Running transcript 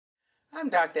I'm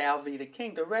Dr. Alveda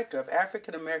King, Director of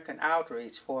African American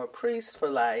Outreach for Priests for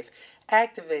Life,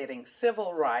 activating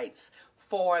civil rights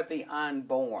for the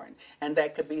unborn. And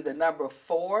that could be the number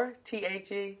 4,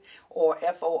 THE, or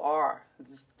FOR,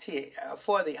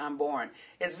 for the unborn.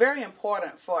 It's very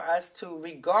important for us to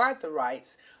regard the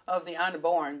rights of the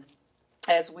unborn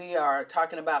as we are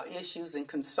talking about issues and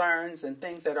concerns and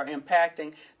things that are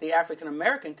impacting the African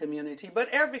American community, but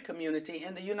every community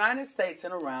in the United States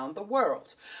and around the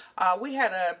world. We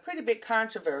had a pretty big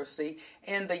controversy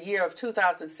in the year of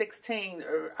 2016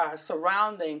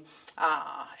 surrounding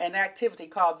an activity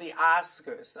called the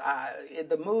Oscars. In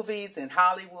the movies in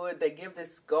Hollywood, they give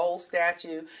this gold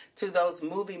statue to those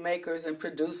movie makers and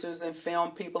producers and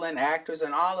film people and actors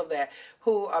and all of that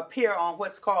who appear on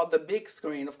what's called the big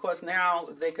screen. Of course, now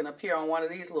they can appear on one of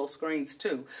these little screens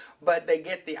too, but they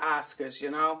get the Oscars,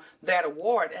 that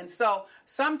award. And so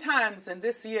sometimes in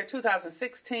this year,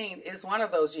 2016 is one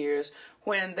of those years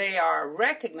when they are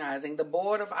recognizing, the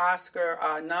Board of Oscar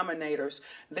nominators,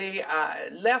 they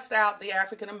left out the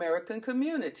African American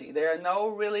community. There are no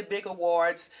really big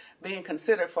awards being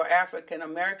considered for African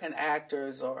American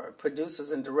actors or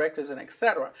producers and directors and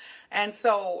etc. And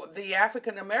so the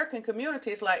African American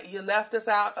community is like, you left us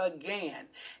out again.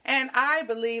 And I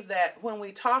believe that when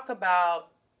we talk about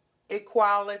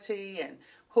equality and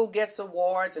who gets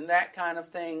awards and that kind of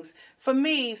things, for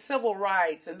me, civil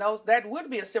rights, and that would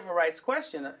be a civil rights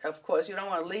question, of course. You don't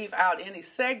want to leave out any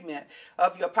segment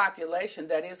of your population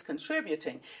that is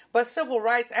contributing. But civil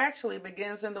rights actually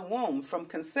begins in the womb, from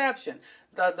conception.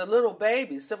 The little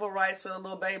babies, civil rights for the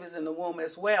little babies in the womb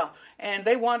as well. And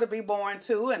they want to be born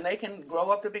too, and they can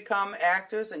grow up to become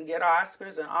actors and get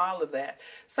Oscars and all of that.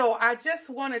 So I just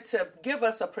wanted to give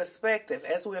us a perspective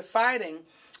as we're fighting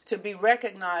to be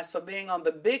recognized for being on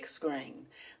the big screen.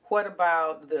 What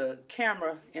about the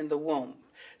camera in the womb?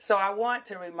 So I want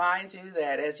to remind you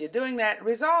that as you're doing that,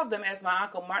 resolve them, as my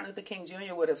uncle Martin Luther King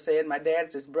Jr. would have said. My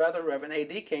dad's his brother, Reverend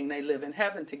A.D. King. They live in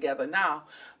heaven together now.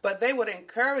 But they would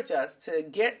encourage us to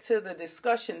get to the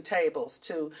discussion tables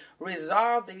to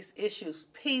resolve these issues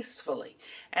peacefully.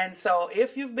 And so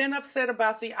if you've been upset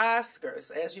about the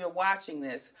Oscars as you're watching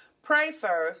this, pray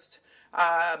first.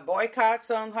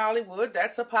 Boycotts on Hollywood,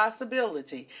 that's a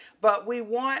possibility. But we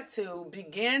want to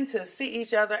begin to see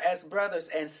each other as brothers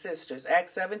and sisters.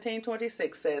 Acts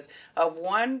 17:26 says, of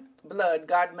one blood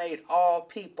God made all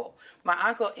people. My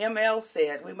uncle M.L.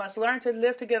 said, we must learn to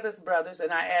live together as brothers,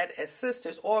 and I add as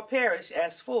sisters, or perish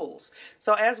as fools.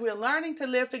 So as we're learning to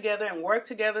live together and work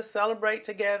together, celebrate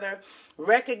together,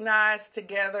 recognize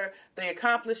together the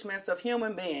accomplishments of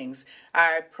human beings,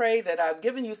 I pray that I've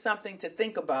given you something to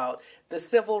think about, the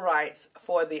civil rights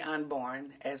for the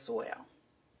unborn as well.